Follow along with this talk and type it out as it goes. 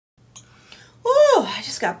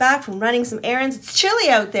just got back from running some errands. It's chilly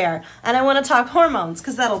out there, and I want to talk hormones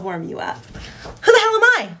because that'll warm you up. Who the hell am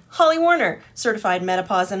I? Holly Warner, certified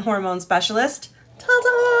menopause and hormone specialist.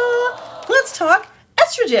 Ta-da! Let's talk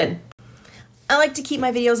estrogen. I like to keep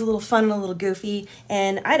my videos a little fun and a little goofy,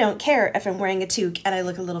 and I don't care if I'm wearing a toque and I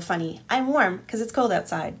look a little funny. I'm warm because it's cold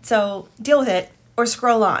outside, so deal with it or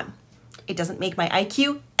scroll on. It doesn't make my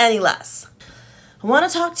IQ any less. I want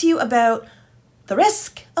to talk to you about the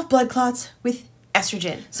risk of blood clots with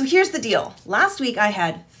estrogen. So here's the deal. Last week I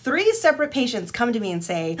had 3 separate patients come to me and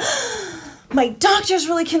say, my doctor's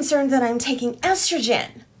really concerned that I'm taking estrogen.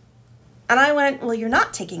 And I went, well, you're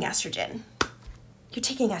not taking estrogen. You're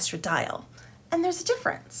taking estradiol. And there's a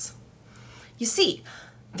difference. You see,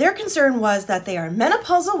 their concern was that they are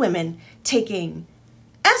menopausal women taking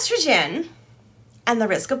estrogen and the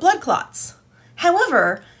risk of blood clots.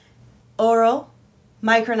 However, oral,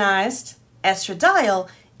 micronized estradiol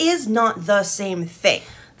is not the same thing.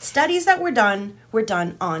 Studies that were done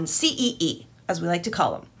on CEE, as we like to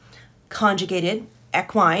call them, conjugated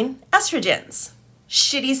equine estrogens,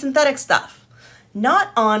 shitty synthetic stuff, not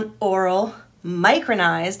on oral,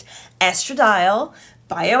 micronized estradiol,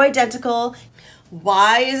 bioidentical.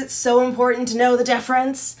 Why is it so important to know the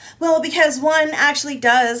difference? Well, because one actually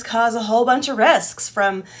does cause a whole bunch of risks,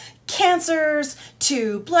 from cancers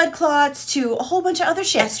to blood clots to a whole bunch of other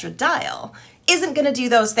shit. Estradiol isn't going to do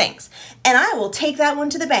those things. And I will take that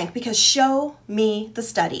one to the bank because show me the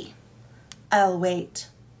study. I'll wait.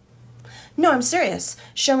 No, I'm serious.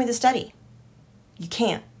 Show me the study. You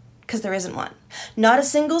can't, because there isn't one. Not a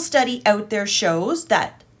single study out there shows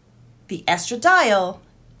that the estradiol,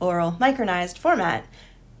 oral micronized format,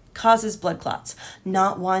 causes blood clots.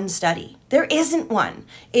 Not one study. There isn't one.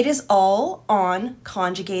 It is all on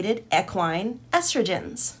conjugated equine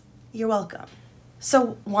estrogens. You're welcome.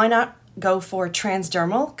 So why not go for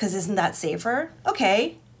transdermal? Because isn't that safer?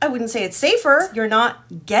 Okay, I wouldn't say it's safer. You're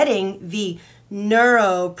not getting the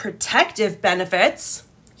neuroprotective benefits.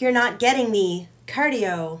 You're not getting the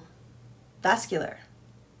cardiovascular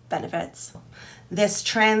benefits. This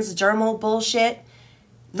transdermal bullshit.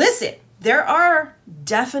 Listen, there are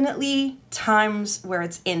definitely times where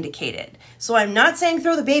it's indicated. So I'm not saying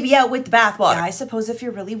throw the baby out with the bathwater. I suppose if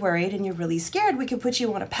you're really worried and you're really scared, we could put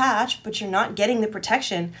you on a patch, but you're not getting the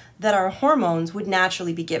protection that our hormones would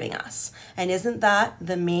naturally be giving us. And isn't that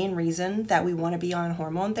the main reason that we want to be on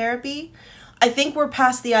hormone therapy? I think we're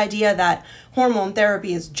past the idea that hormone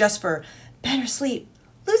therapy is just for better sleep,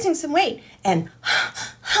 losing some weight, and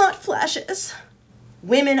hot flashes.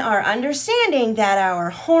 Women are understanding that our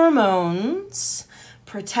hormones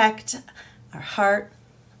protect our heart,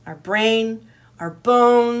 our brain, our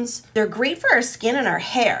bones. They're great for our skin and our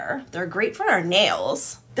hair. They're great for our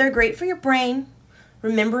nails. They're great for your brain.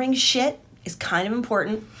 Remembering shit is kind of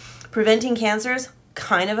important. Preventing cancers,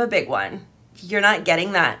 kind of a big one. You're not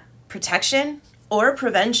getting that protection or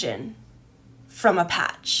prevention from a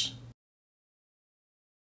patch.